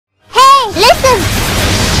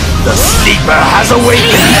Vegeta has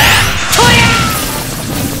awakened!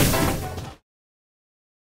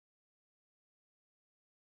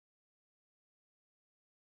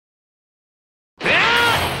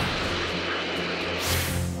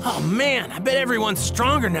 Oh man, I bet everyone's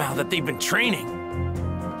stronger now that they've been training.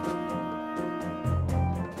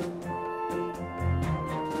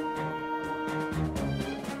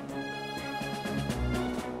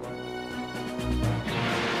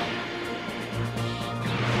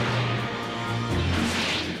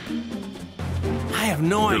 I have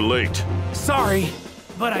no idea. You're late. Sorry,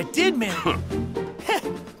 but I did, man.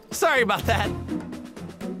 Sorry about that.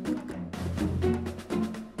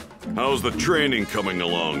 How's the training coming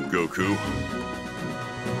along, Goku?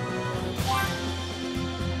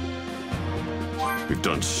 We've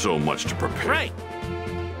done so much to prepare. Right.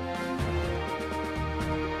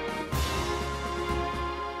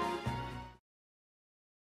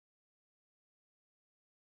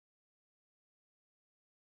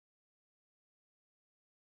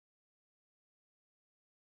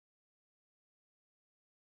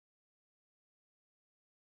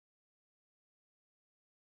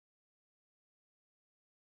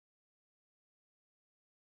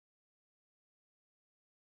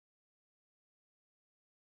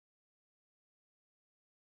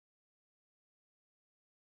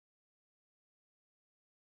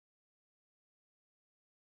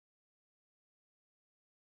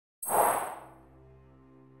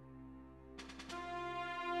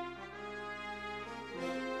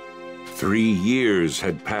 Three years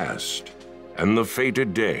had passed, and the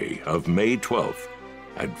fated day of May 12th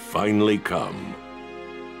had finally come.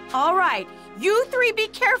 All right, you three be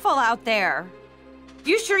careful out there.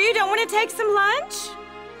 You sure you don't want to take some lunch?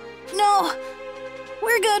 No,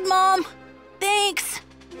 we're good, Mom. Thanks.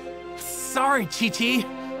 Sorry, Chi-Chi.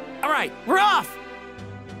 All right, we're off!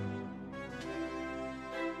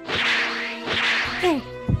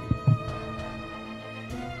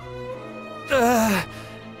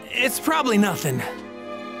 It's probably nothing.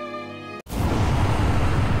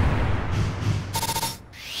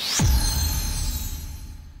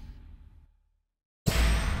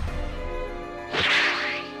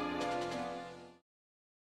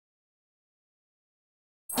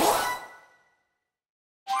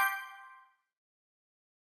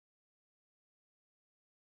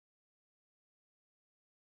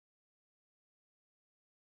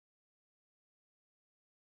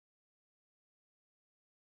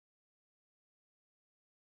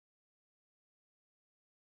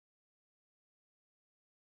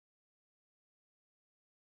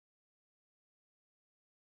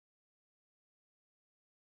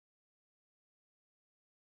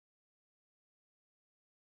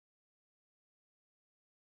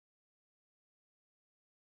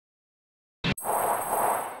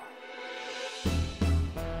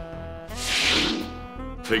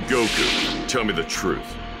 Hey, Goku, tell me the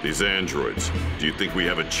truth. These androids, do you think we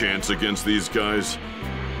have a chance against these guys?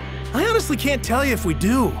 I honestly can't tell you if we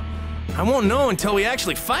do. I won't know until we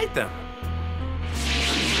actually fight them.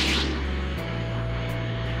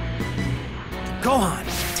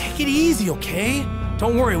 Gohan, take it easy, okay?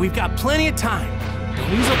 Don't worry, we've got plenty of time.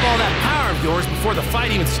 Don't use up all that power of yours before the fight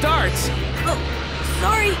even starts. Oh,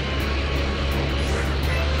 sorry.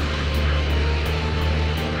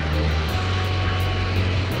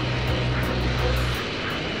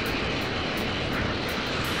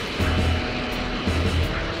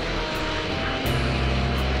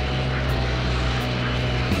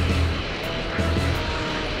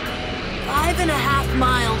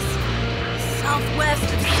 Miles southwest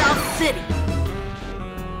of South City.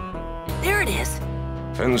 There it is.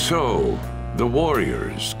 And so, the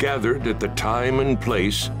warriors gathered at the time and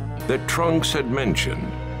place that Trunks had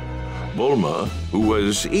mentioned. Bulma, who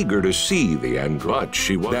was eager to see the android,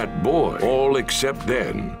 she was that boy, all except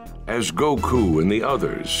then, as Goku and the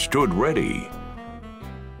others stood ready.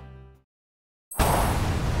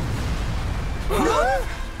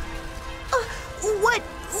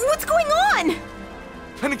 What's going on?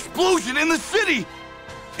 An explosion in the city!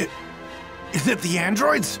 Is it the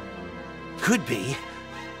androids? Could be,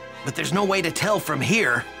 but there's no way to tell from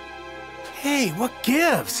here. Hey, what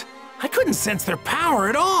gives? I couldn't sense their power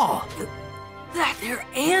at all. They're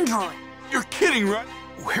android. You're kidding, right?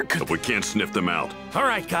 Where could But we can't sniff them out. All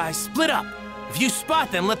right, guys, split up. If you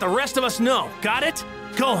spot them, let the rest of us know. Got it?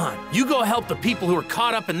 Gohan, you go help the people who were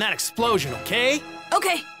caught up in that explosion, okay?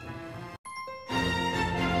 Okay.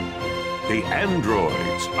 The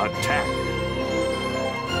androids attack.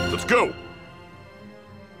 Let's go!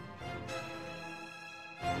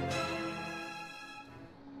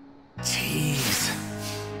 Jeez.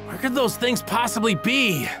 Where could those things possibly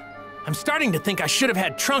be? I'm starting to think I should have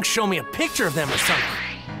had Trunks show me a picture of them or something.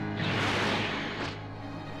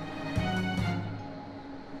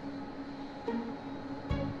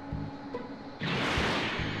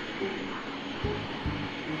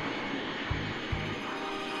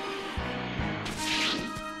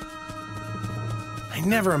 I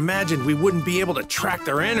never imagined we wouldn't be able to track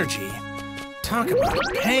their energy. Talk about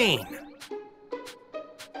pain.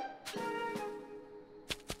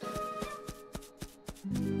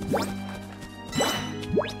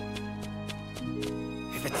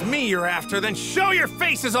 If it's me you're after, then show your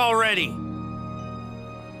faces already!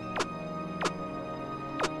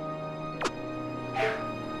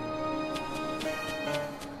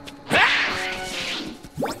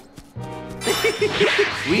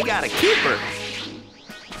 We got a keeper.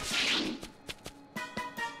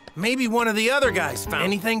 Maybe one of the other guys found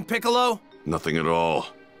anything, Piccolo? Nothing at all.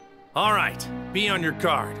 All right, be on your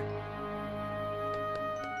guard.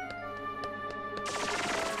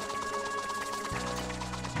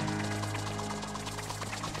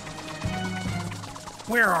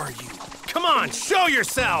 Where are you? Come on, show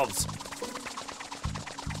yourselves!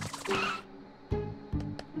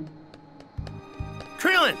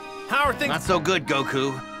 Krillin, how are things? Not so good,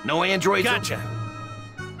 Goku. No androids. Gotcha.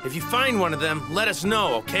 If you find one of them, let us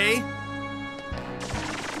know, okay?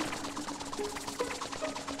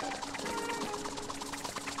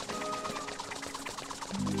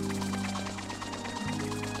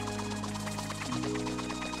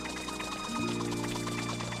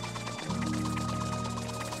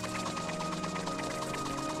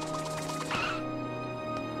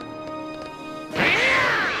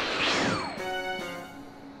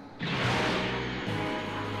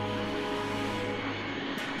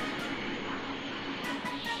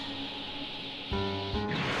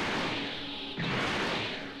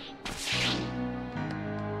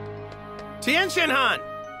 Tian-Shin-Han!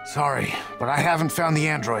 Sorry, but I haven't found the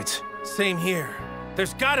androids. Same here.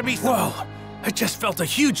 There's gotta be some... Whoa! I just felt a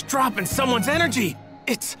huge drop in someone's energy!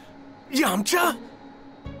 It's... Yamcha?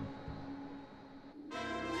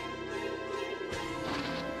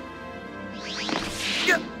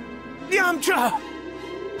 Yamcha!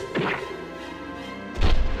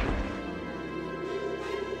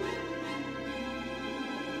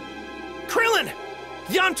 Krillin!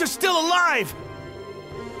 Yamcha's still alive!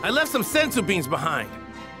 I left some senzu beans behind.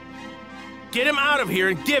 Get him out of here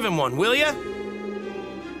and give him one, will ya?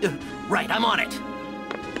 Right, I'm on it.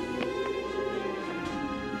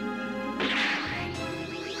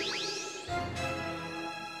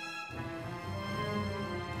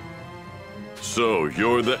 So,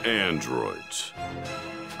 you're the androids.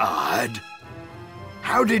 Odd.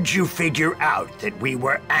 How did you figure out that we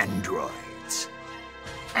were androids?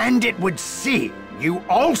 And it would seem you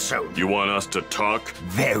also... You want us to talk?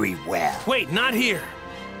 Very well. Wait, not here.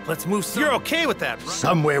 Let's move some... You're okay with that, right?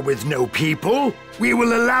 Somewhere with no people, we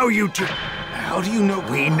will allow you to... How do you know?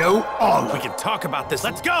 We know all of We can talk about this.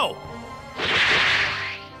 Let's go!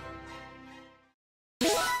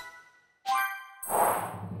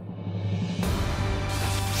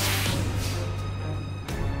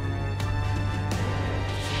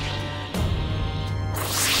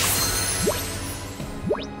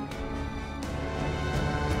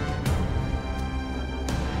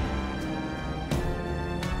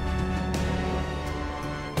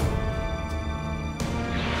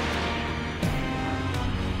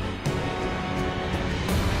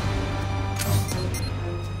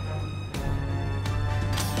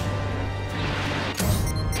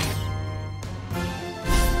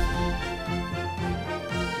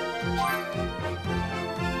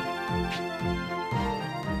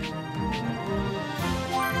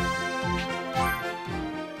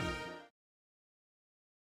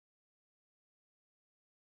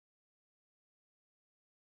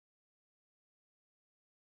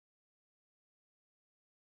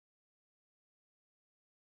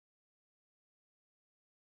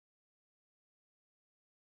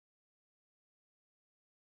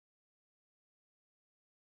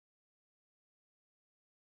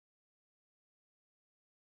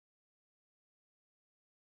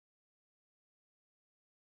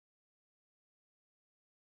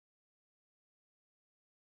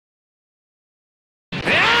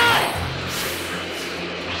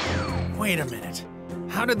 Wait a minute.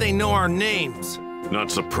 How did they know our names?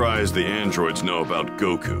 Not surprised the androids know about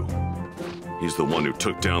Goku. He's the one who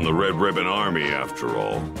took down the Red Ribbon Army, after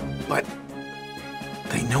all. But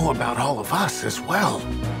they know about all of us as well.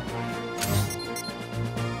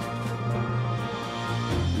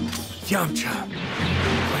 Yamcha.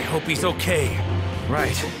 I hope he's okay.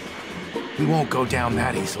 Right. We won't go down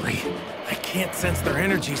that easily. I can't sense their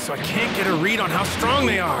energy, so I can't get a read on how strong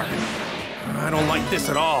they are. I don't like this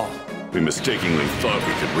at all. We mistakenly thought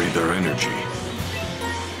we could read their energy.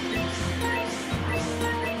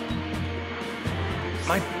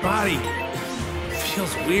 My body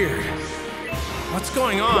feels weird. What's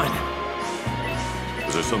going on?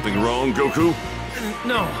 Is there something wrong, Goku?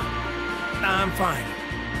 No, I'm fine.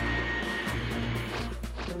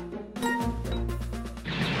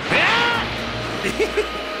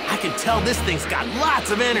 I can tell this thing's got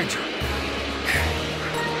lots of energy.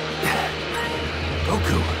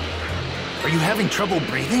 Goku, are you having trouble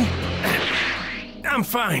breathing? I'm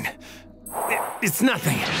fine. It's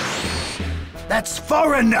nothing. That's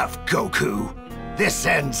far enough, Goku. This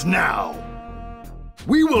ends now.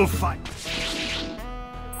 We will fight.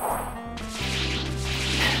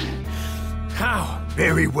 How?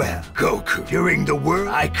 Very well, Goku. During the war,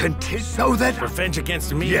 I continue so that... Revenge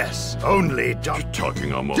against me? Yes, only You're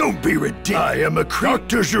talking almost... Don't be ridiculous. I am a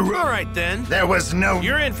Dr. Giro. All right, then. There was no...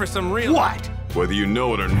 You're in for some real... What? Whether you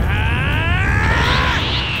know it or not...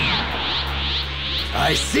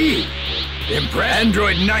 I see.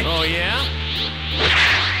 Android 9. Oh, yeah?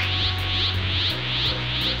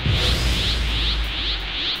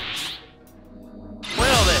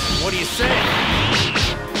 Well, then, what do you say?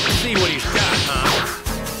 See what he's got, huh?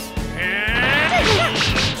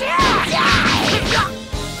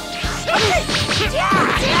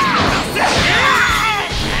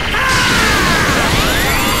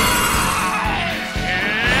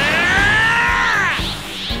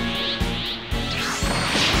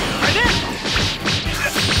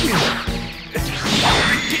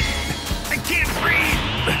 I can't breathe!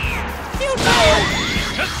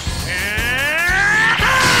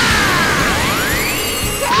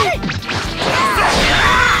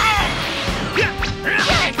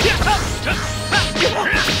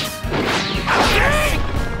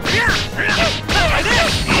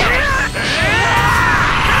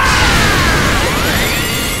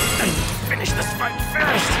 I need to finish this fight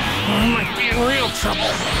fast, or I might be in real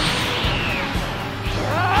trouble.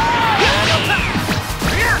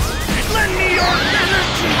 Lend me your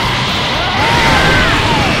energy!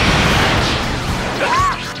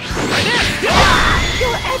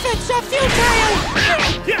 Your efforts are futile!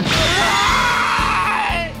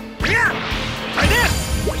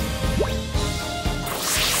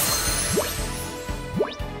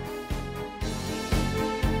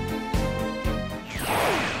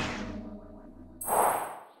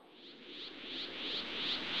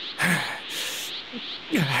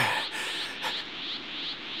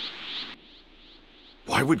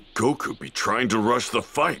 Why would Goku be trying to rush the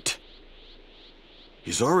fight?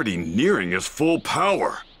 He's already nearing his full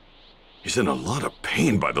power. He's in a lot of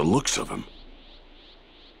pain by the looks of him.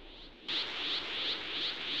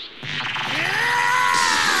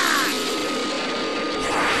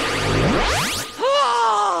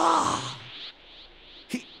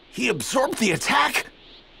 He absorbed the attack?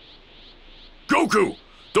 Goku!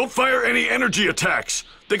 Don't fire any energy attacks!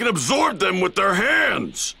 They can absorb them with their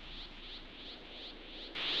hands!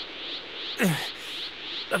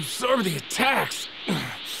 Absorb the attacks.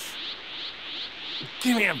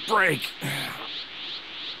 Give me a break.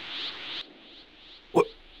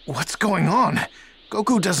 What's going on?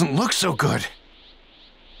 Goku doesn't look so good.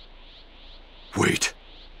 Wait.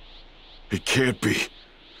 It can't be.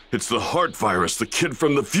 It's the heart virus the kid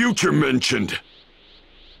from the future mentioned.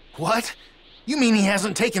 What? You mean he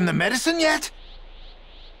hasn't taken the medicine yet?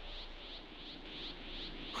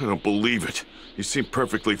 I don't believe it. He seemed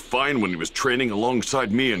perfectly fine when he was training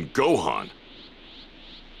alongside me and Gohan.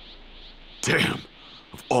 Damn.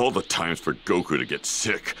 Of all the times for Goku to get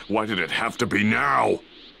sick, why did it have to be now?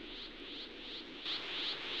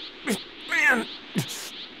 Man,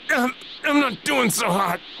 I'm not doing so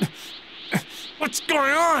hot. What's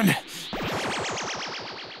going on?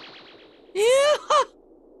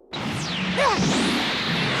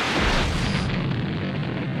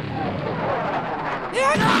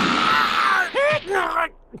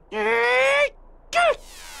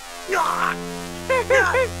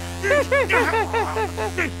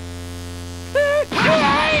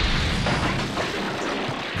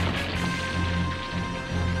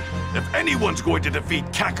 If anyone's going to defeat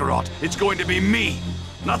Kakarot, it's going to be me,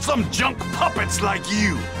 not some junk puppets like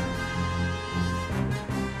you.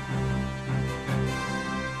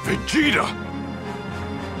 Vegeta!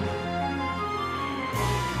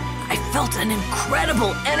 I felt an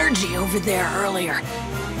incredible energy over there earlier,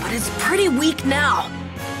 but it's pretty weak now.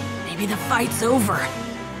 Maybe the fight's over.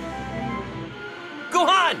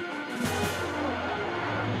 Gohan!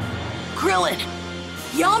 Krillin!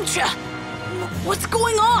 Yamcha! What's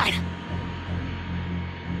going on?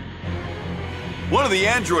 One of the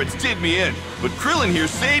androids did me in, but Krillin here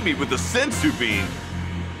saved me with the sensu bean.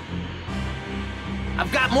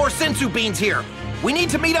 I've got more sensu beans here. We need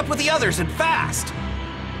to meet up with the others and fast.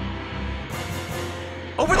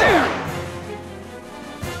 Over there!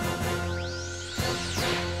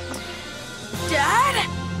 Dad?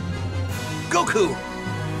 Goku!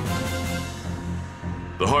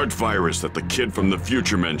 The heart virus that the kid from the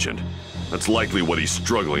future mentioned. That's likely what he's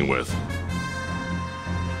struggling with.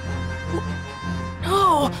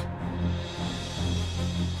 No!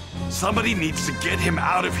 Somebody needs to get him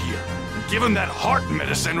out of here. Give him that heart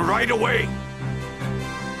medicine right away.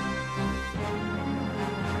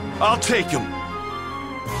 I'll take him.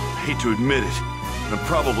 I hate to admit it, but I'm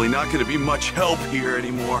probably not going to be much help here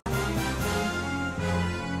anymore.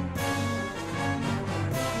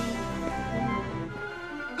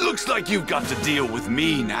 Looks like you've got to deal with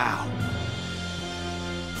me now.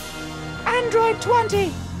 Android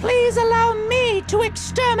 20, please allow me to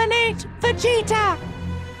exterminate Vegeta!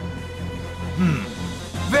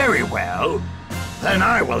 Very well. Then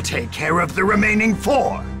I will take care of the remaining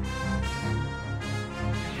 4.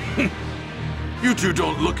 You two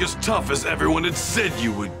don't look as tough as everyone had said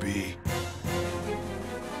you would be.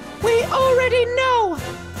 We already know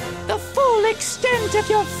the full extent of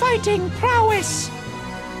your fighting prowess.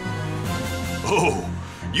 Oh,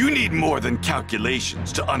 you need more than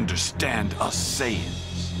calculations to understand us Saiyans.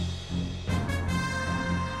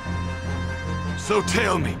 So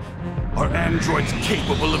tell me, are androids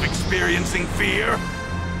capable of experiencing fear?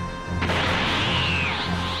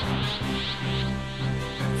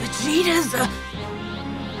 Vegeta's a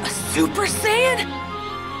Super Saiyan?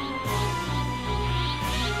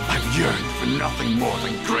 I've yearned for nothing more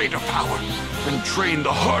than greater power and trained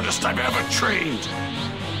the hardest I've ever trained.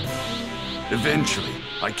 Eventually,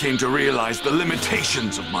 I came to realize the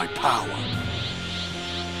limitations of my power.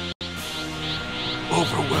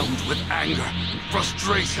 Overwhelmed with anger and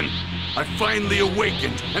frustration, I finally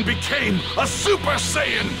awakened and became a Super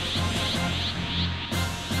Saiyan!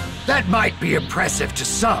 That might be impressive to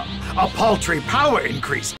some. A paltry power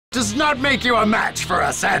increase does not make you a match for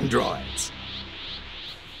us androids.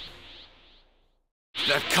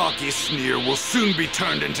 That cocky sneer will soon be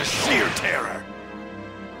turned into sheer terror.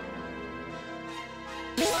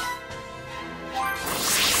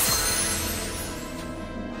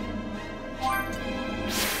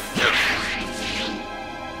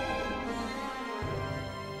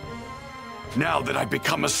 Now that I've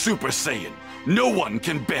become a Super Saiyan, no one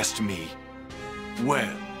can best me.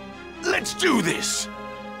 Well, let's do this!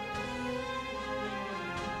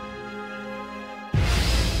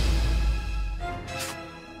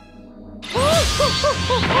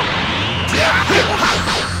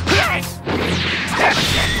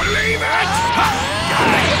 Can't believe it!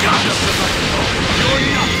 You're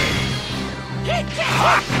nothing!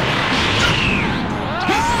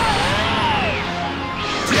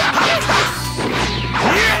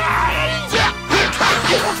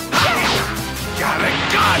 Got a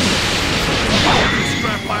gun! These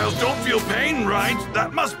scrap piles don't feel pain, right?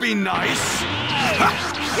 That must be nice.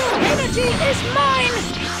 Your energy is mine!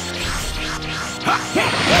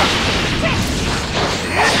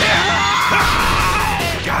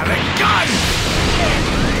 Got a gun!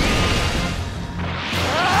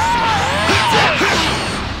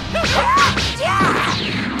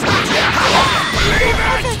 Believe it!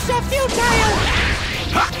 Efforts are futile!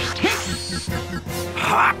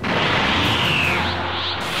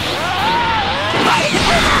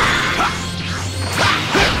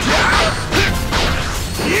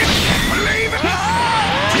 Believe it!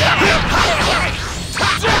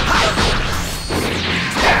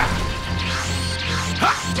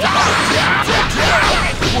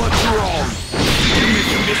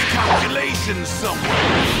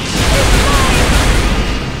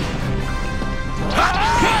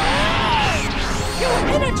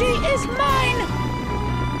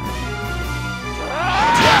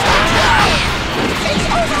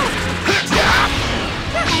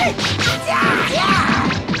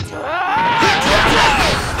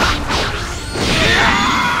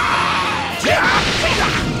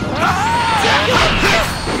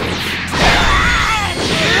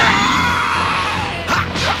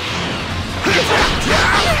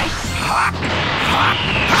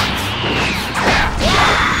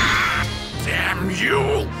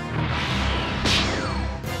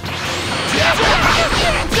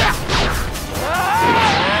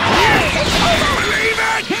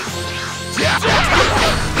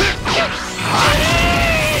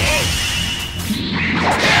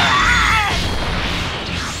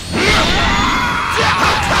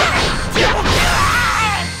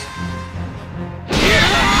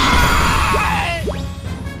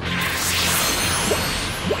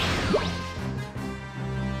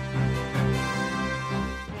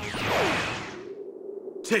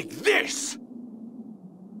 Take this!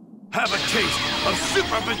 Have a taste of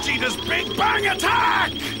Super Vegeta's Big Bang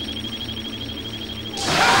Attack!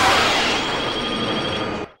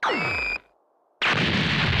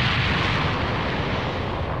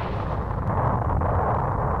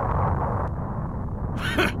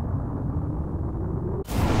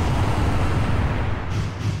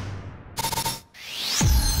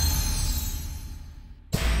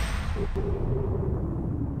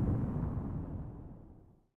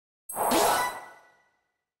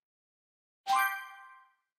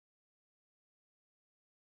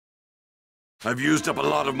 I've used up a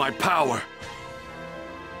lot of my power.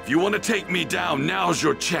 If you want to take me down, now's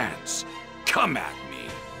your chance. Come at me.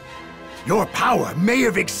 Your power may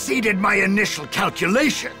have exceeded my initial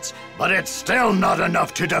calculations, but it's still not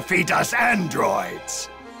enough to defeat us androids.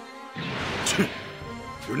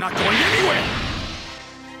 You're not going anywhere!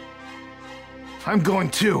 I'm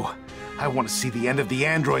going too. I want to see the end of the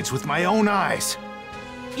androids with my own eyes.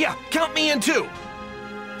 Yeah, count me in too.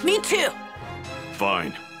 Me too.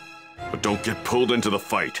 Fine. But don't get pulled into the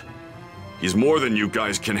fight. He's more than you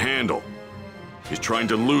guys can handle. He's trying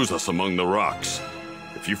to lose us among the rocks.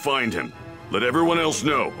 If you find him, let everyone else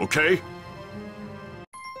know, okay?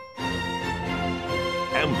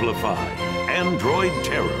 Amplify Android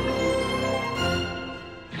Terror.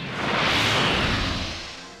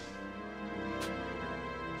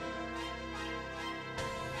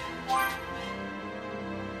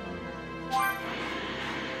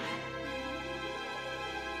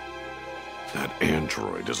 That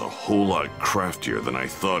android is a whole lot craftier than I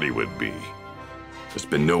thought he would be. There's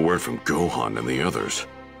been no word from Gohan and the others.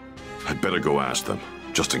 I'd better go ask them,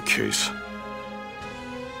 just in case.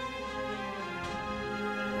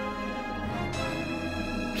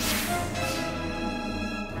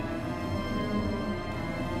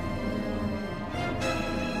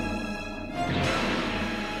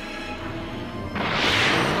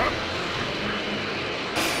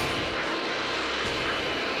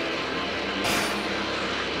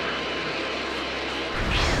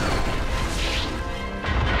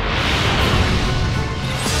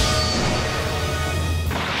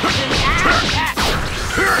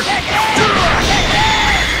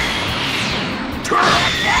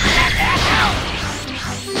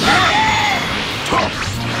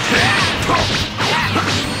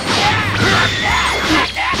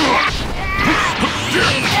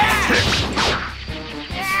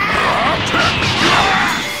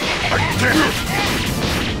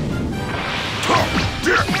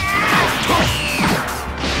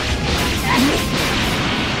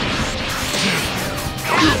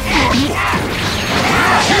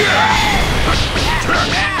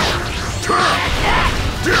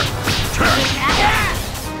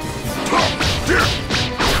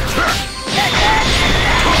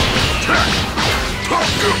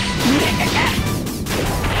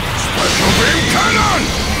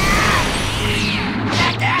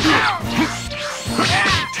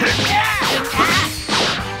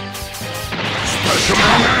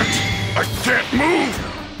 I can't move!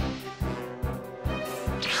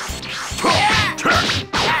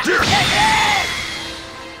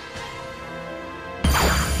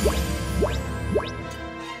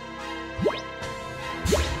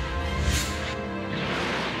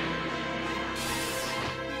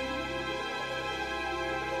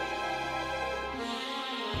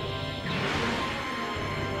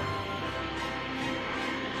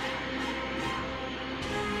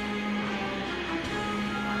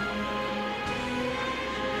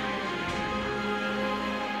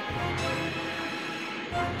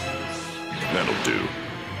 That'll do.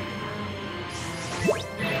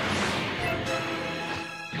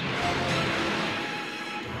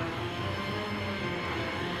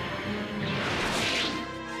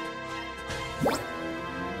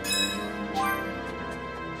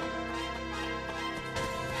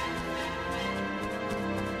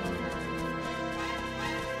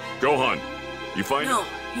 Gohan, you find No,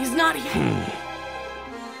 he's not here.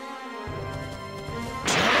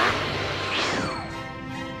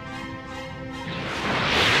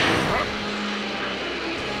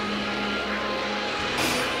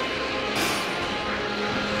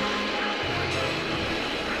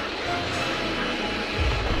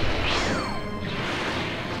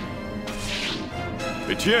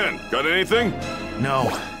 Etienne, got anything? No,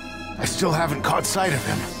 I still haven't caught sight of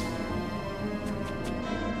him.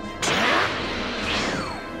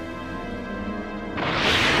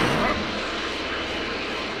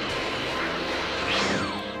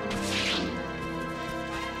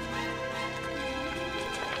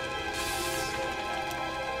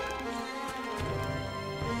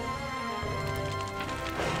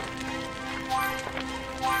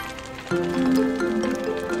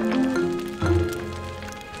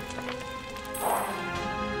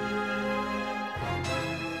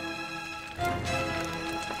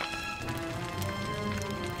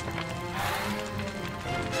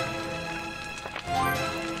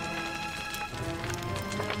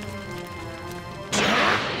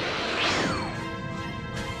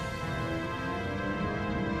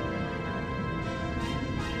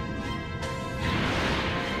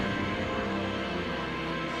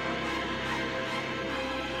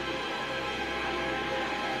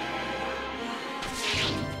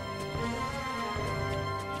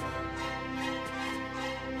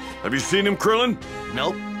 Have you seen him, Krillin?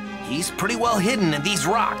 Nope. He's pretty well hidden in these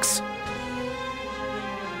rocks.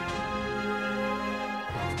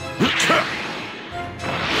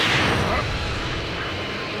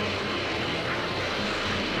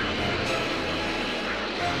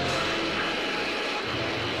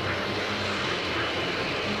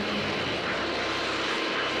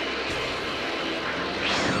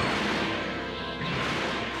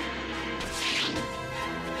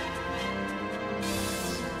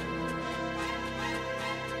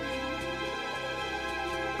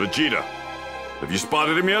 Vegeta, have you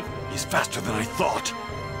spotted him yet? He's faster than I thought.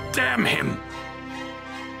 Damn him!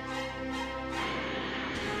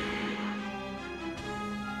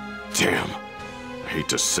 Damn. I hate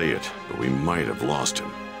to say it, but we might have lost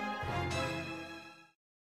him.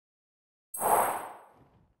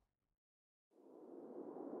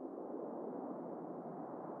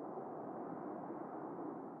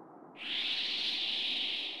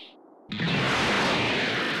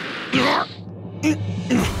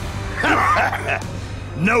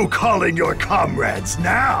 No calling your comrades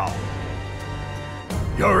now.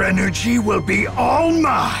 Your energy will be all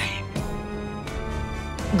mine.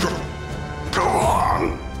 Go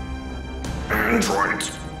on!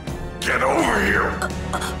 Androids, get over here!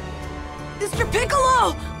 Mr.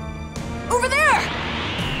 Piccolo! Over there!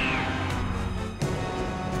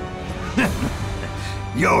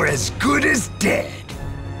 You're as good as dead.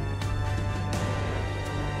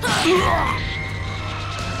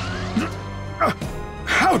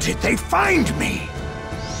 How did they find me?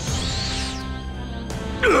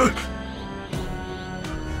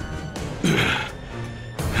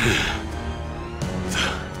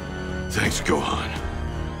 Thanks, Gohan.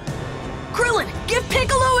 Krillin, give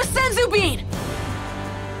Piccolo a Senzu Bean!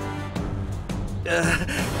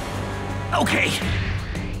 Okay.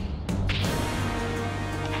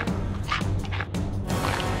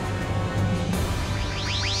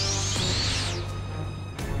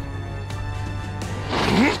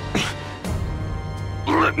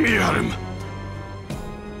 Let me at him.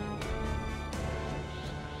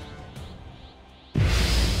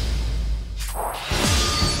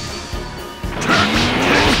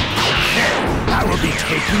 I will be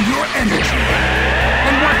taking your energy.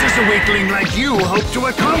 And what does a weakling like you hope to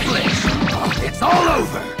accomplish? It's all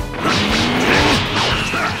over.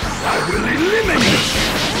 I will eliminate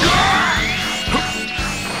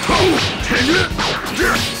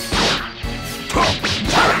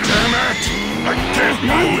Damn it! I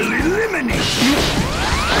will eliminate you.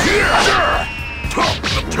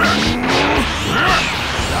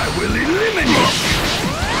 I will eliminate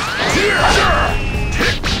you.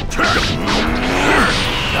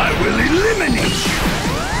 I will eliminate you.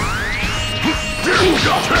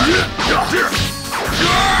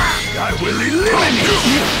 I will eliminate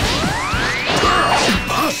you.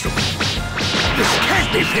 Impossible. This can't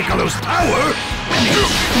be Piccolo's power.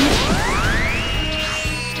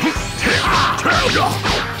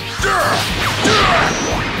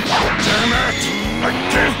 Damn it! I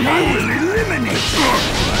will eliminate you.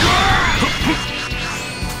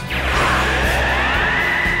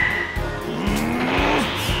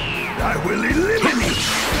 I will eliminate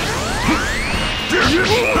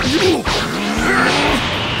you.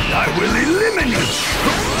 I will eliminate you.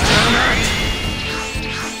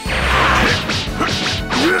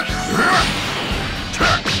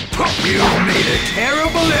 You made a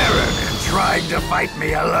terrible error in trying to fight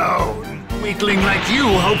me alone. Weakling like you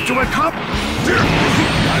hope to accomplish.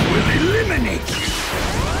 I will eliminate you.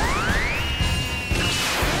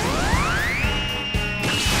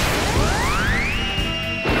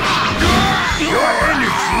 Your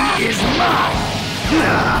energy is mine.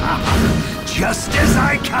 Just as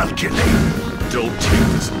I calculated. Don't take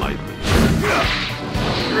this lightly.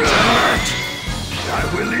 I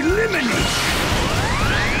will eliminate you.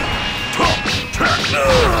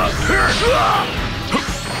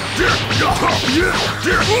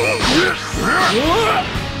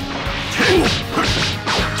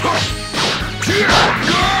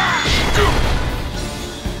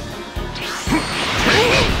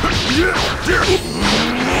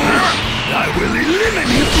 I will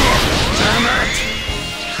eliminate you. Damn it!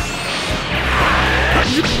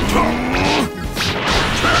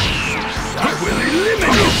 I will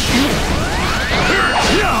eliminate you.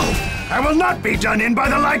 No! I will not be done in by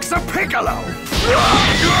the likes of Piccolo.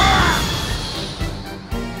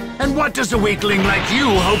 And what does a weakling like you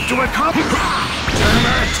hope to accomplish? Damn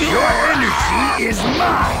it! Your energy is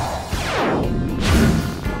mine.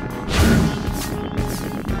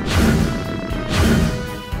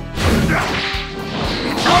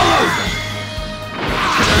 It's all over.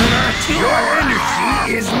 Damn it! Your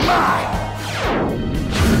energy is mine.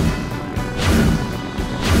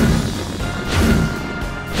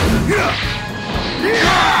 I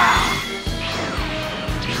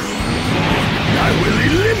will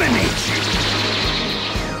eliminate you!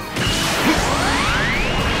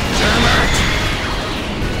 Damn it!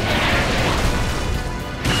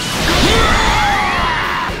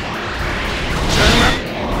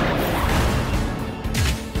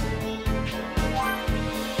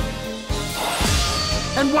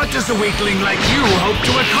 And what does a weakling like you hope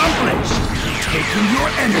to accomplish? Taking your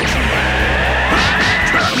energy.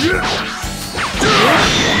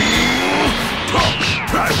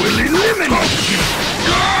 I will eliminate you!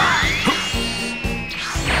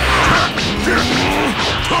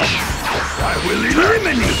 I will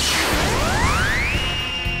eliminate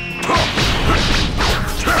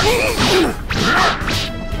you!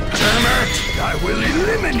 Damn it! I will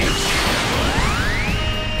eliminate you!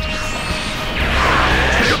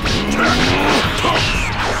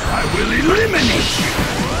 I will eliminate you!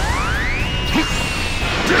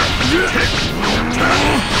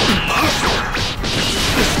 Impossible!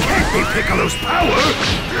 This can't be Piccolo's power!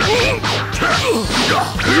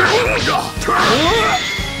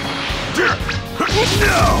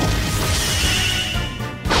 No!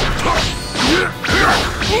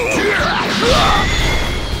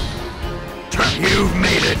 You've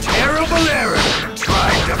made a terrible error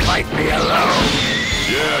trying to fight me alone!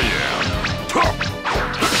 Yeah.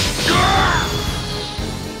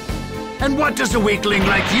 And what does a weakling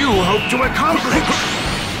like you hope to accomplish?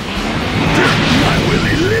 I will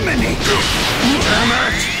eliminate you! Damn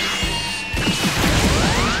it!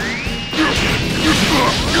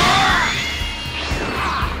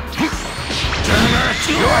 Damn it!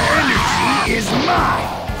 Your energy is mine!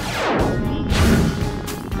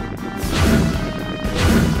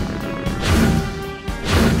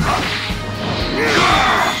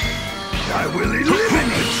 I will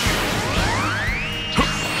eliminate you!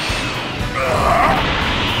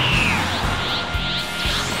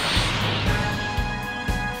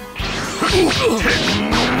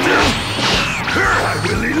 I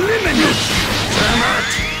will eliminate you! Damn it!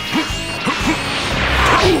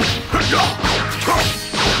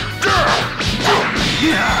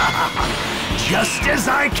 Just as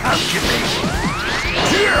I calculated.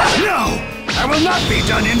 No! I will not be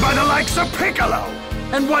done in by the likes of Piccolo!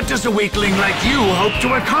 And what does a weakling like you hope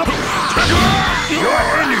to accomplish? Your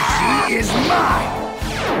energy is mine!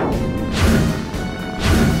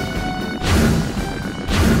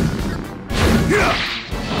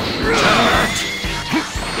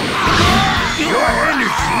 Your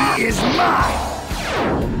energy is mine!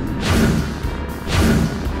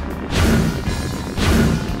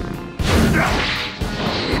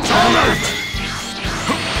 It's all over!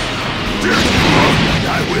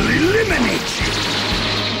 I will eliminate you!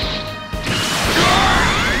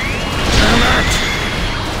 Damn it!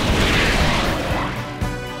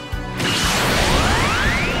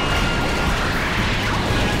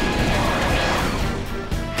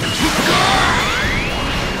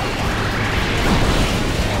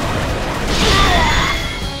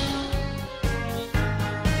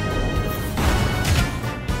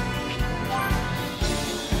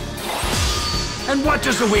 And what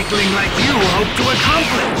does a weakling like you hope to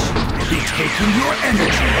accomplish? Be taking your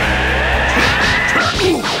energy.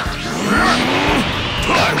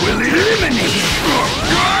 I will eliminate you.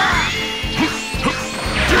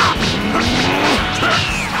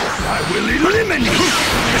 I will eliminate you.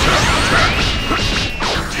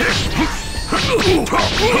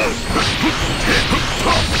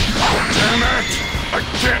 Damn it! I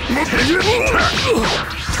can't move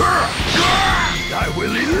I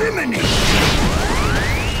will eliminate you.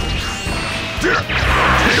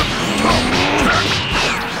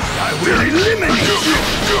 I will eliminate you!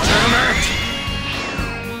 Damn it!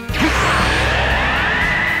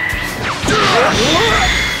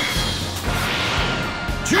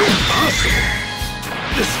 Impossible!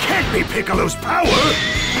 This can't be Piccolo's power!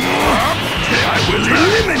 I will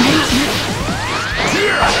eliminate you!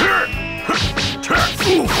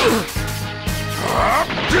 I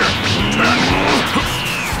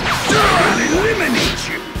will eliminate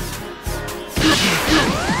you!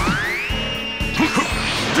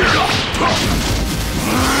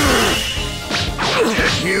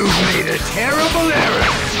 You've made a terrible error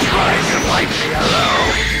trying to fight me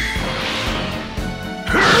alone.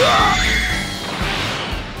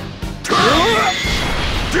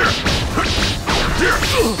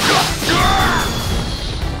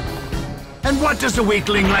 And what does a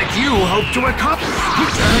weakling like you hope to accomplish?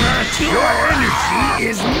 Your energy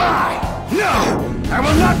is mine! No! I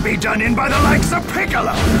will not be done in by the likes of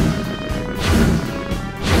Piccolo!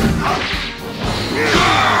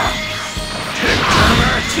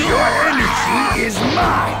 Your energy is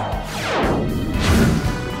mine!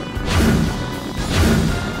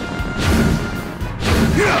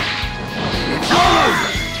 It's all over!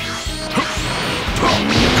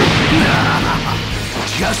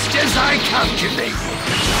 Just as I calculated!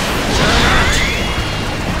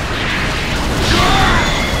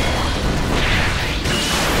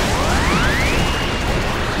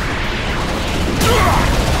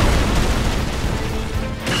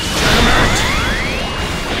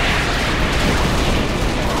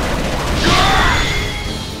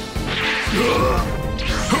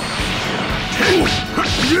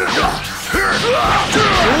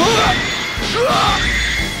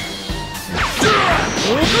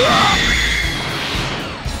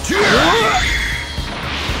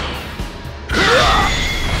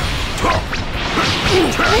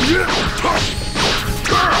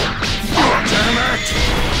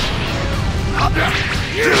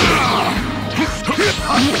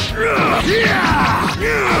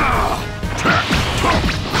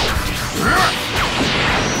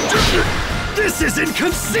 This is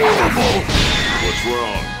inconceivable! What's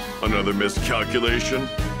wrong? Another miscalculation?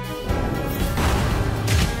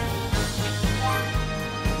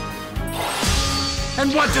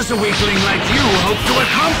 And what does a weakling like you hope to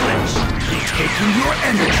accomplish? Taking your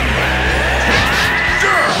energy.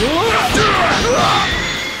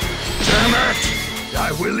 Damn it!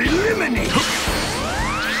 I will eliminate you.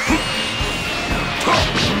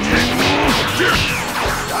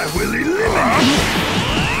 I will eliminate you.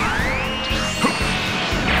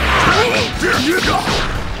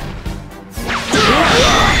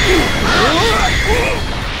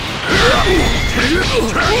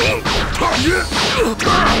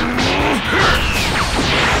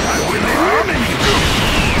 I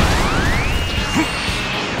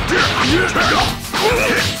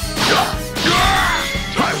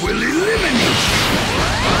will eliminate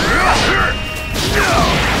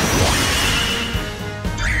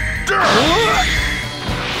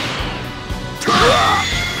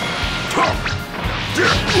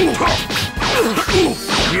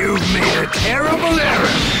You've made a terrible error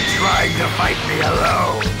trying to fight me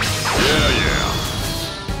alone. Yeah.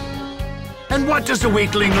 And what does a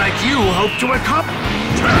weakling like you hope to accomplish?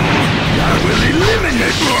 I will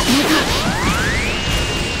eliminate you!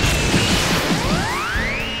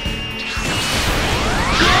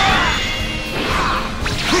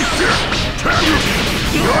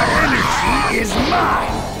 Your energy is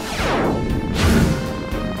mine!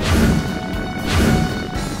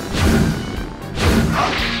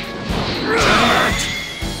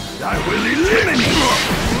 I will eliminate you!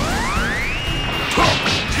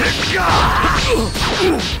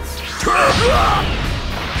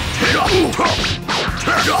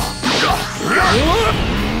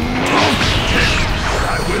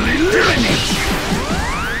 I will eliminate you!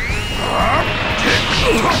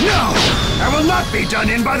 No! I will not be done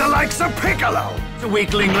in by the likes of Piccolo! A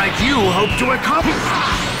weakling like you hope to accomplish!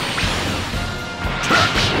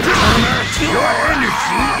 Your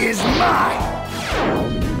energy is mine!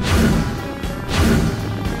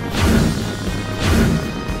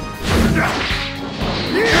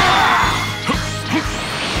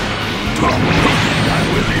 I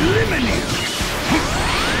will eliminate you!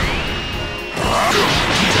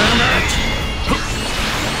 Damn it!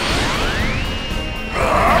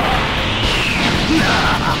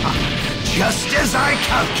 Just as I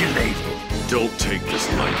calculated. Don't take this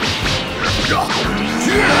lightly.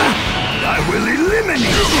 I will eliminate you!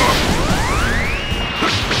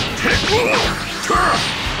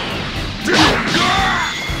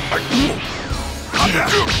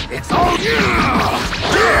 It's all you!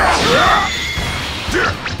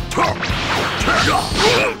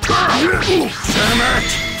 Damn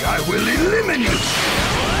it! I will eliminate you!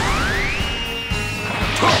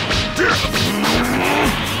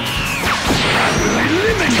 I will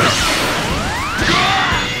eliminate you!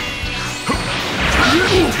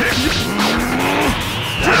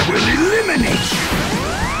 I will eliminate you!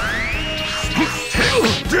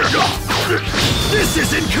 This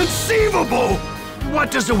is inconceivable!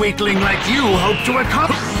 What does a weakling like you hope to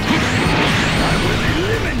accomplish? I will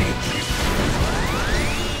eliminate you!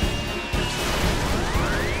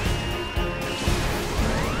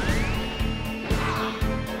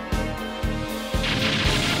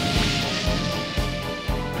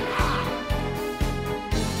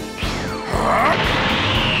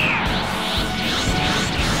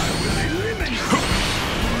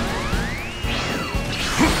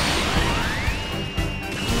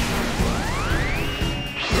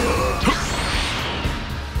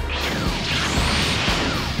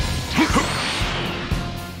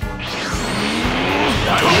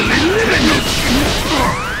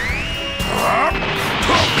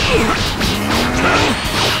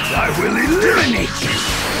 I will eliminate you!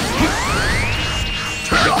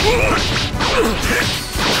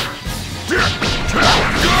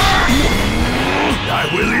 I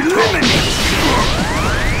will eliminate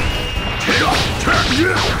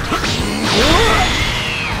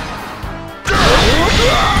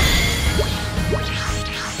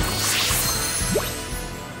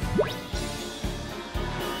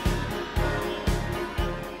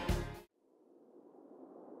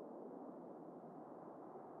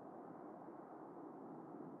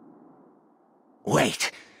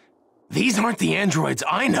Wait, these aren't the androids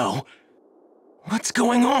I know. What's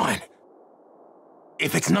going on?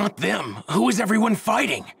 If it's not them, who is everyone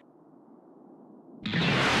fighting?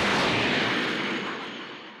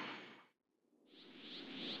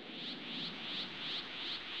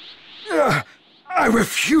 I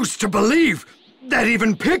refuse to believe that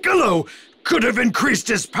even Piccolo could have increased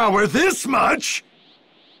his power this much!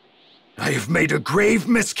 I have made a grave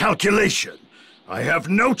miscalculation. I have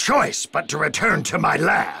no choice but to return to my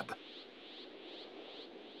lab.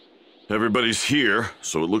 Everybody's here,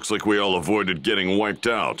 so it looks like we all avoided getting wiped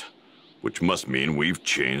out. Which must mean we've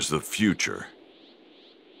changed the future.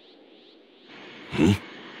 Hey,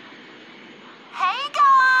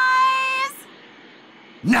 guys!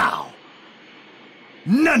 Now,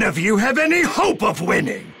 none of you have any hope of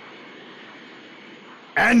winning!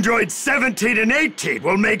 Androids 17 and 18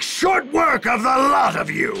 will make short work of the lot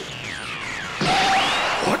of you!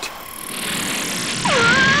 What?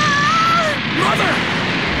 Mother!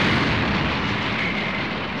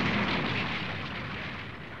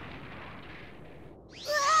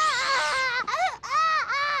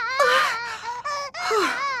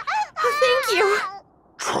 Thank you.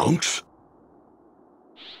 Trunks?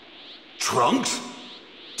 Trunks?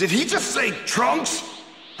 Did he just say Trunks?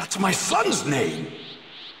 That's my son's name.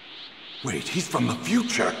 Wait, he's from the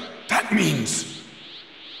future. That means...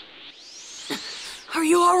 Are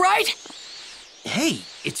you all right? Hey,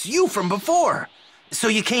 it's you from before. So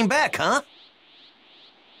you came back, huh?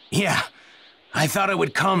 Yeah, I thought I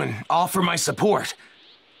would come and offer my support.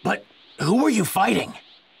 But who were you fighting?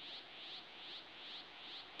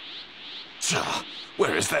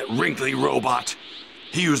 Where is that wrinkly robot?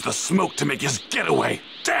 He used the smoke to make his getaway.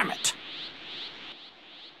 Damn it!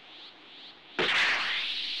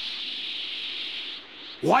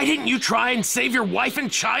 Why didn't you try and save your wife and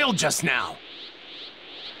child just now?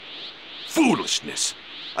 Foolishness.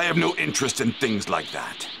 I have no interest in things like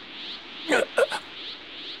that.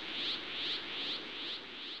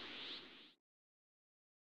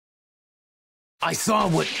 I saw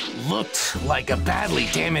what looked like a badly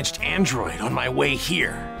damaged android on my way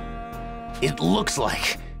here. It looks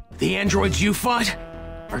like the androids you fought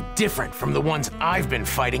are different from the ones I've been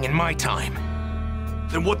fighting in my time.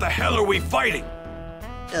 Then what the hell are we fighting?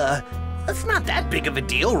 That's not that big of a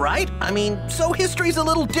deal, right? I mean, so history's a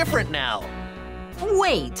little different now.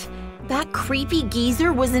 Wait, that creepy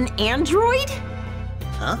geezer was an android?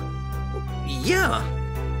 Huh? Yeah.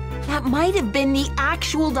 That might have been the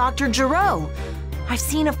actual Dr. Gero. I've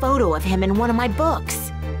seen a photo of him in one of my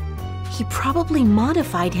books. He probably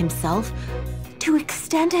modified himself to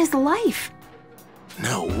extend his life.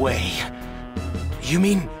 No way. You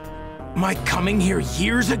mean my coming here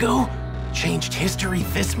years ago changed history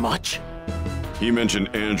this much? He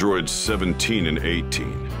mentioned androids 17 and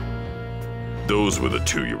 18. Those were the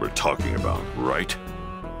two you were talking about, right?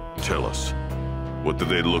 Tell us, what do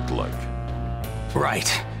they look like? Right.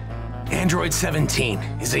 Android 17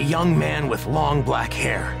 is a young man with long black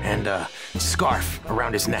hair and a scarf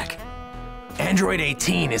around his neck. Android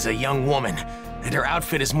 18 is a young woman, and her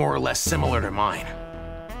outfit is more or less similar to mine.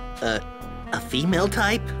 A female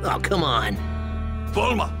type? Oh, come on.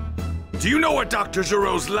 Bulma, do you know where Dr.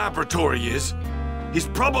 Gero's laboratory is? He's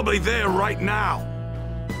probably there right now.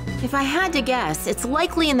 If I had to guess, it's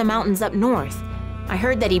likely in the mountains up north. I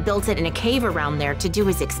heard that he built it in a cave around there to do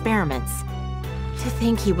his experiments. To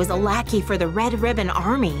think he was a lackey for the Red Ribbon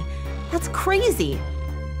Army. That's crazy.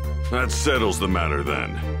 That settles the matter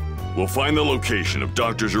then. We'll find the location of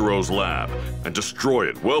Dr. Gero's lab and destroy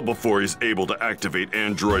it well before he's able to activate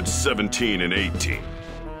androids 17 and 18.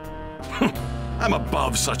 I'm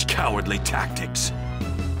above such cowardly tactics.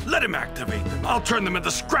 Let him activate them. I'll turn them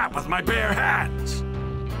into scrap with my bare hands.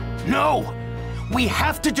 No! We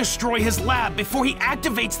have to destroy his lab before he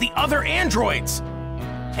activates the other androids!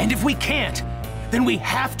 And if we can't, then we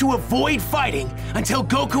have to avoid fighting until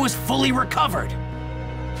Goku is fully recovered.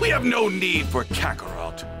 We have no need for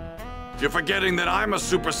Kakarot. You're forgetting that I'm a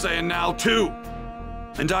Super Saiyan now, too.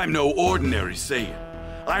 And I'm no ordinary Saiyan.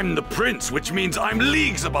 I'm the Prince, which means I'm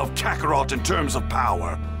leagues above Kakarot in terms of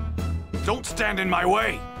power. Don't stand in my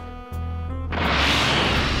way.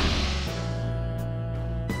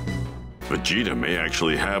 Vegeta may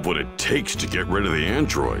actually have what it takes to get rid of the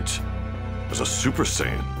androids. As a Super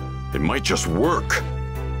Saiyan, it might just work.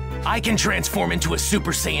 I can transform into a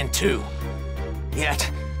Super Saiyan too. Yet,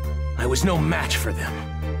 I was no match for them.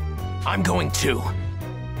 I'm going too.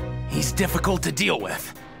 He's difficult to deal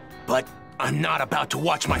with, but I'm not about to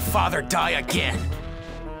watch my father die again.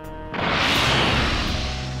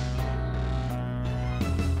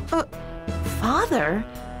 Father?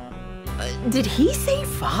 Did he say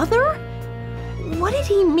father? What did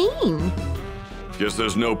he mean? Guess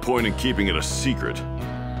there's no point in keeping it a secret.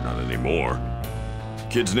 Not anymore.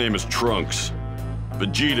 Kid's name is Trunks.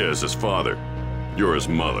 Vegeta is his father. You're his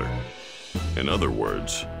mother. In other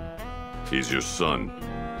words, he's your son.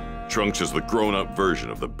 Trunks is the grown-up version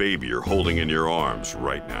of the baby you're holding in your arms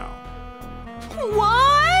right now.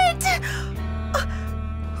 What?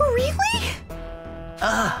 Really?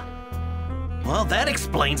 Well, that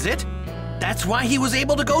explains it. That's why he was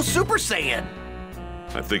able to go Super Saiyan.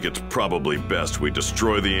 I think it's probably best we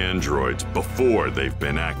destroy the androids before they've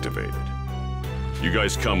been activated. You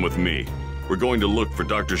guys come with me. We're going to look for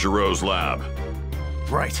Dr. Giroux's lab.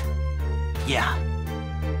 Right. Yeah.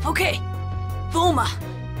 Okay, Bulma.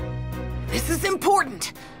 This is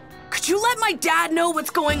important. Could you let my dad know what's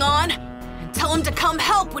going on? And tell him to come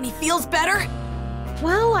help when he feels better?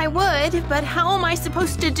 Well, I would, but how am I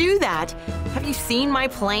supposed to do that? Have you seen my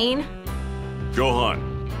plane?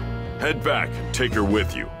 Gohan, head back and take her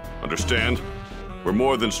with you. Understand? We're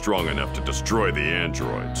more than strong enough to destroy the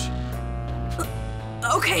androids.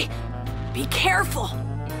 Okay, be careful.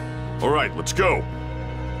 All right, let's go.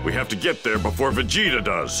 We have to get there before Vegeta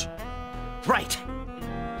does. Right.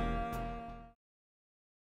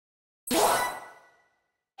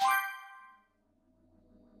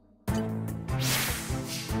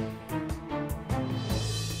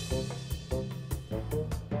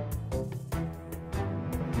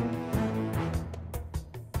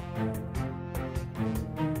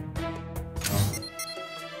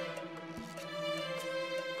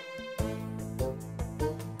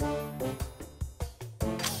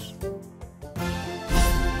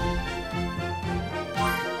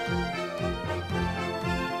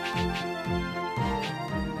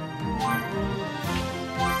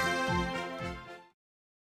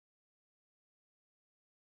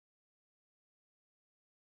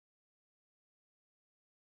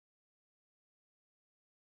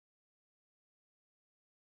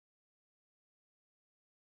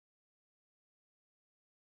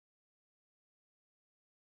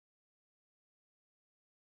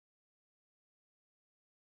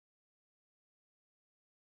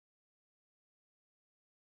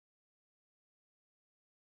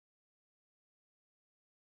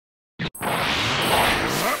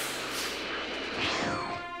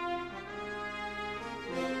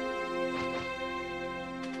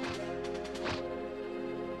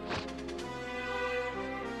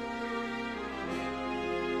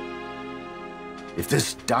 If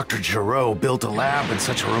this Dr. Giroux built a lab in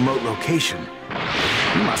such a remote location,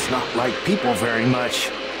 he must not like people very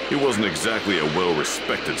much. He wasn't exactly a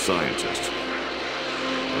well-respected scientist.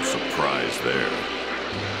 No surprise there.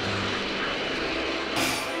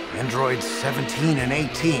 Androids 17 and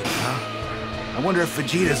 18, huh? I wonder if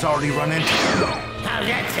Vegeta's already run into them. How's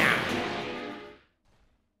that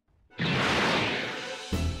sound?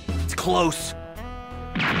 It's close.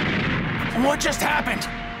 What just happened?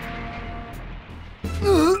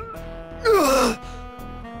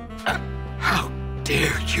 How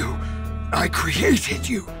dare you? I created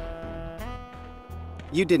you.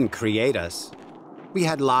 You didn't create us. We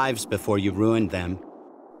had lives before you ruined them.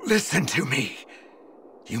 Listen to me.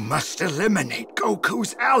 You must eliminate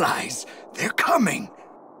Goku's allies. They're coming.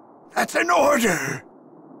 That's an order.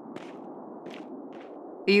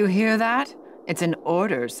 You hear that? It's an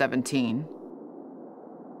order, 17.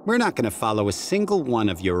 We're not gonna follow a single one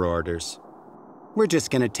of your orders. We're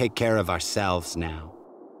just gonna take care of ourselves now.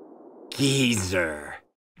 Geezer.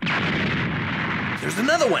 There's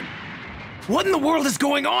another one. What in the world is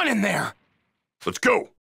going on in there? Let's go.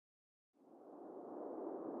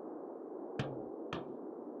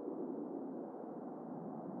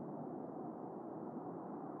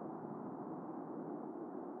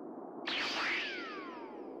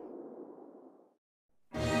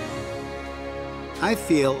 I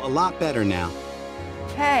feel a lot better now.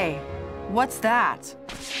 Hey, what's that?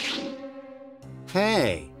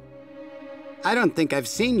 Hey. I don't think I've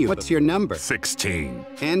seen you. What's your number? 16.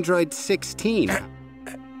 Android 16.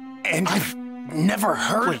 And I've never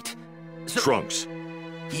heard... Wait. Trunks.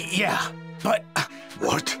 Yeah, but...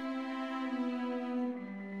 What?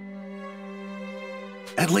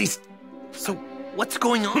 At least... So, what's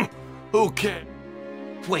going on? Okay.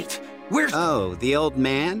 Wait, Where's... Oh, the old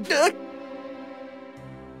man?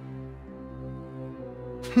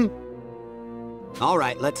 All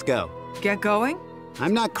right, let's go. Get going?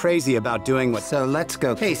 I'm not crazy about doing what... So let's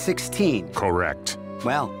go. Hey, 16. Correct.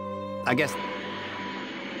 Well, I guess...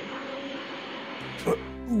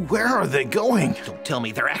 Where are they going? Don't tell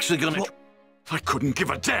me they're actually gonna... I couldn't give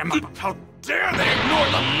a damn. How dare they ignore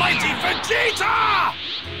the mighty Vegeta!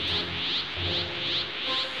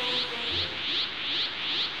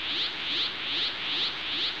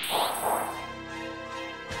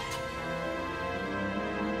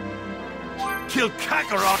 Kill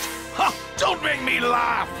Kakarot? Ha! Don't make me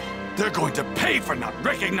laugh! They're going to pay for not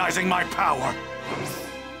recognizing my power!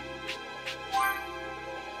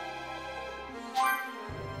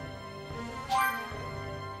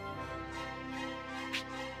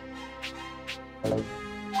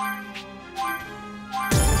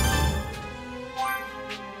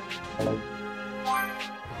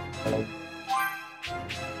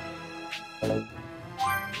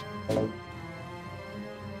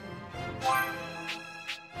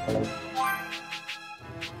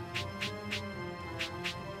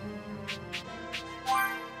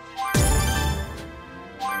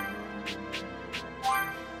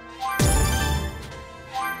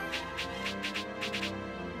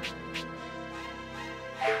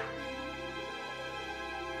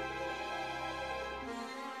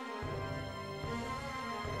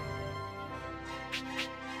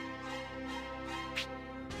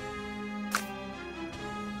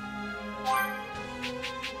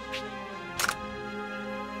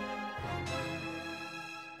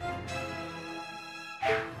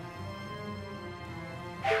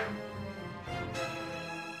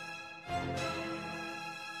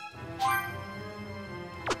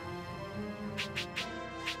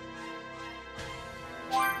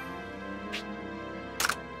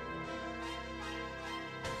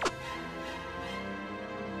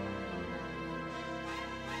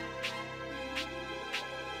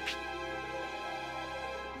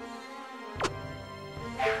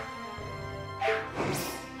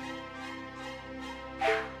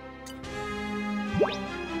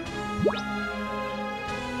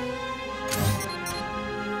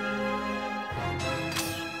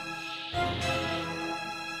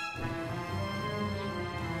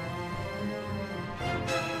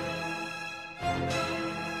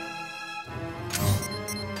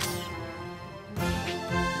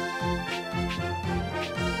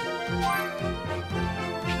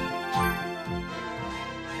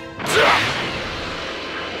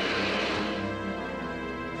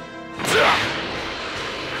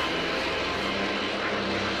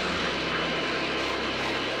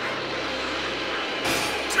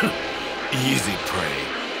 Easy prey.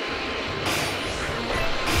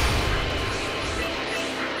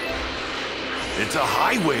 It's a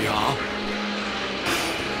highway, huh?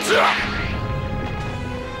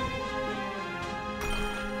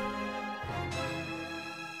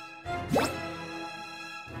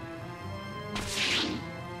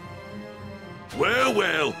 Well,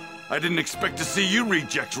 well, I didn't expect to see you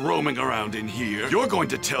rejects roaming around in here. You're going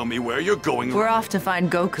to tell me where you're going. We're off to find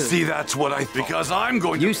Goku. See, that's what I thought. Because I'm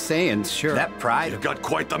going to... You saying sure. That pride... You've got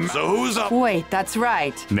quite the... So who's up? Wait, that's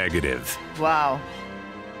right. Negative. Wow.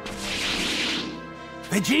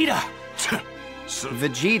 Vegeta!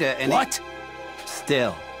 Vegeta and... What?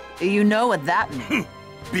 Still. You know what that means.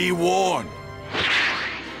 Be warned.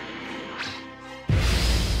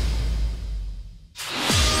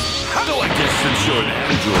 So I guess since you're an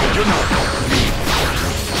android, you're not gonna leave.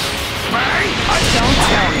 Bang! Don't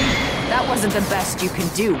tell me. That wasn't the best you can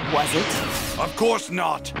do, was it? Of course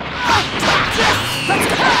not.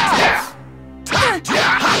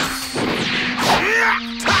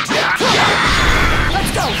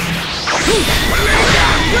 Let's go!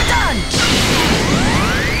 You're done!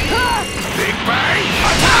 Big Bang,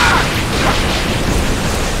 attack!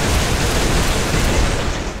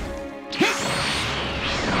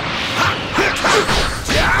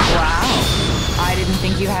 Wow. I didn't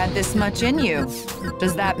think you had this much in you.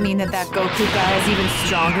 Does that mean that Goku guy is even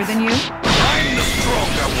stronger than you? I'm the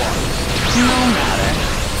stronger one. No matter.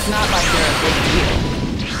 It's not like you're a big deal.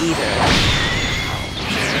 Either.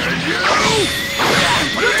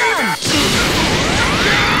 You're done!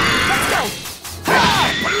 Let's go!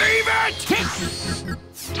 Believe it!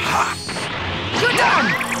 You're done!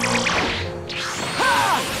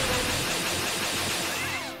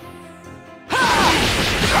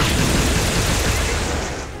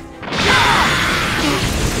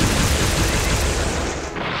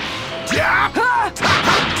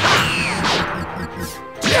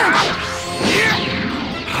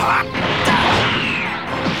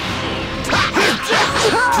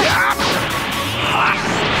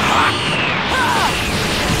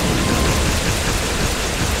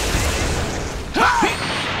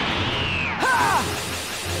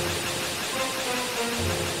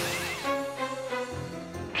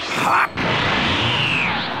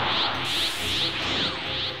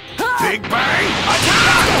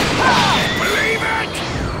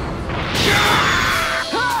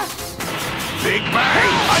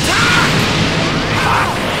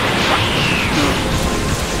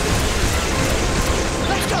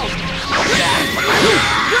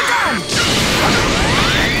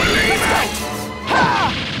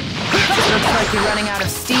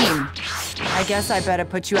 I guess I better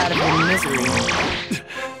put you out of your misery. Shut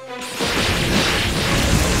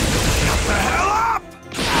the hell up!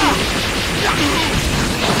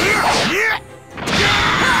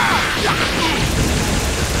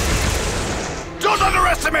 Don't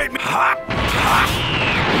underestimate me! Let's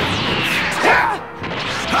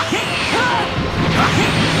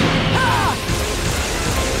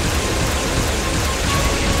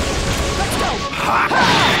go!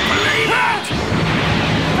 Believe it!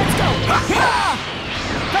 Let's go!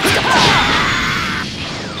 Let's go!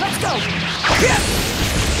 Let's go!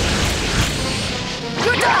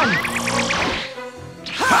 You're done!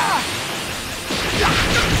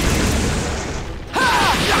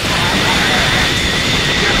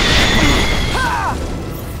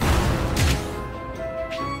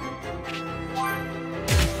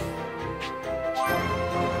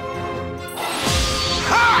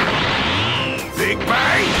 Big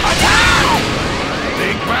Bang attack!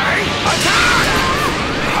 Big Bang attack!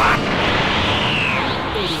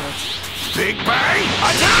 Idiot. Big Bang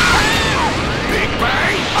attack! Big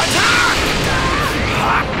Bang attack!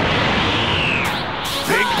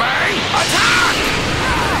 Big Bang attack!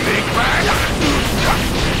 Big Bang!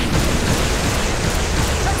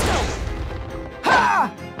 Let's go!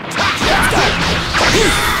 Let's go!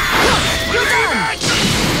 You're done!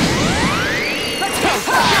 Let's go!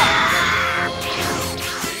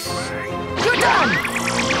 You're done!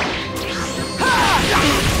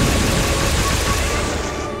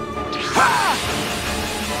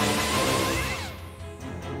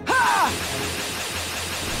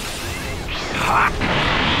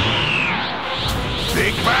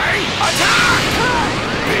 Big Bang attack!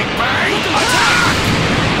 Big Bang attack!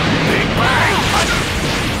 Big Bang attack!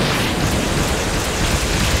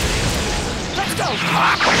 Let's go!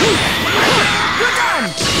 You're done!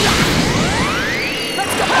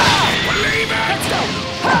 Let's go! Believe it! Let's go!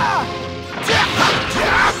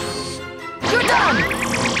 You're done!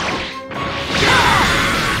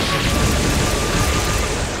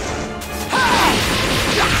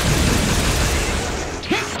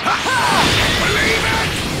 Believe it!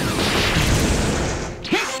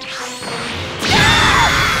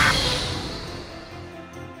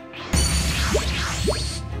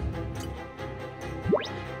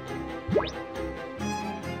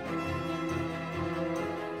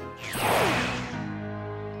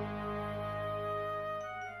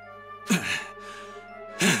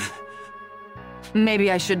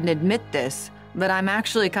 Maybe I shouldn't admit this, but I'm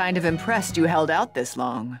actually kind of impressed you held out this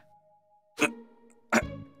long.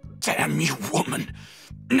 Damn you, woman!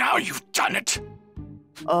 Now you've done it!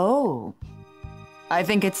 Oh. I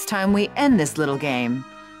think it's time we end this little game.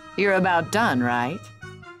 You're about done, right?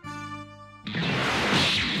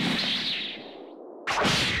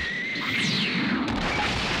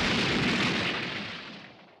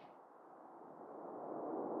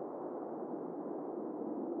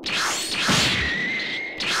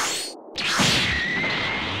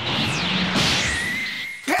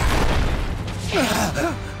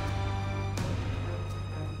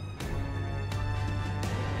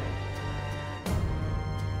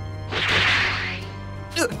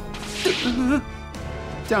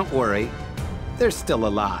 Don't worry. They're still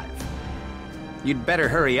alive. You'd better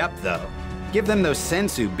hurry up, though. Give them those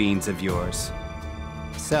sensu beans of yours.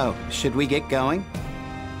 So, should we get going?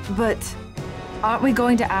 But aren't we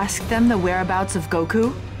going to ask them the whereabouts of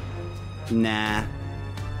Goku? Nah.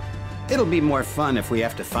 It'll be more fun if we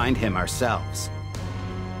have to find him ourselves.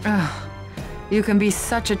 Ugh. You can be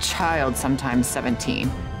such a child sometimes, 17.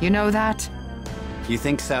 You know that? You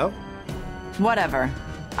think so? Whatever.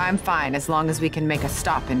 I'm fine as long as we can make a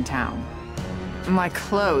stop in town. My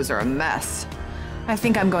clothes are a mess. I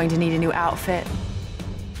think I'm going to need a new outfit.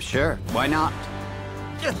 Sure, why not?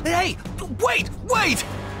 Hey! Wait! Wait!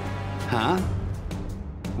 Huh?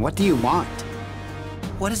 What do you want?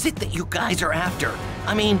 What is it that you guys are after?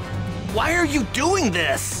 I mean, why are you doing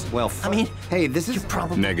this? Well, I mean, hey, this is... you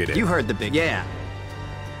probably... Negative. You heard the big... Yeah.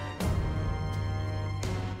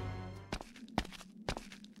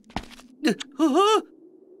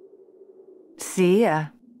 See ya.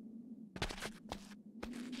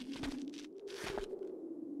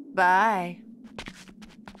 Bye.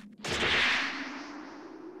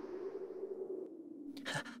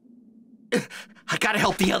 I gotta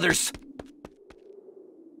help the others.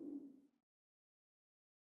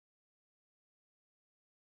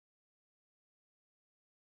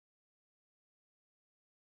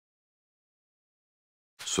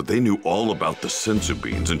 So they knew all about the sensu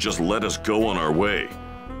beans and just let us go on our way.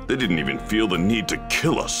 They didn't even feel the need to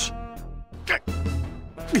kill us.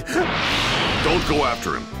 Don't go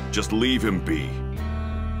after him. Just leave him be.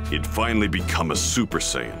 He'd finally become a Super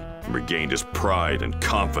Saiyan. and regained his pride and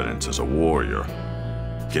confidence as a warrior.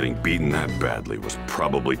 Getting beaten that badly was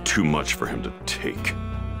probably too much for him to take.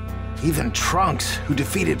 Even Trunks, who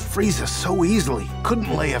defeated Frieza so easily,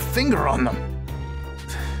 couldn't lay a finger on them.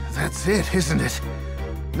 That's it, isn't it?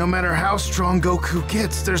 No matter how strong Goku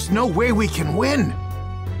gets, there's no way we can win.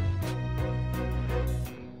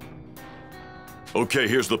 Okay,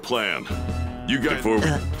 here's the plan. You guys...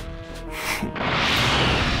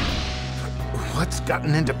 What's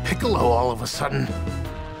gotten into Piccolo all of a sudden?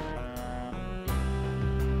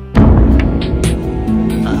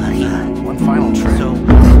 One final trick. So,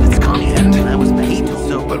 it's coming. That was paid.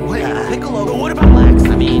 So, but wait, Piccolo... But what about Lex?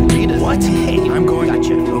 I mean, Rita... What? Hey, I'm going...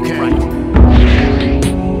 Gotcha. Okay. Right.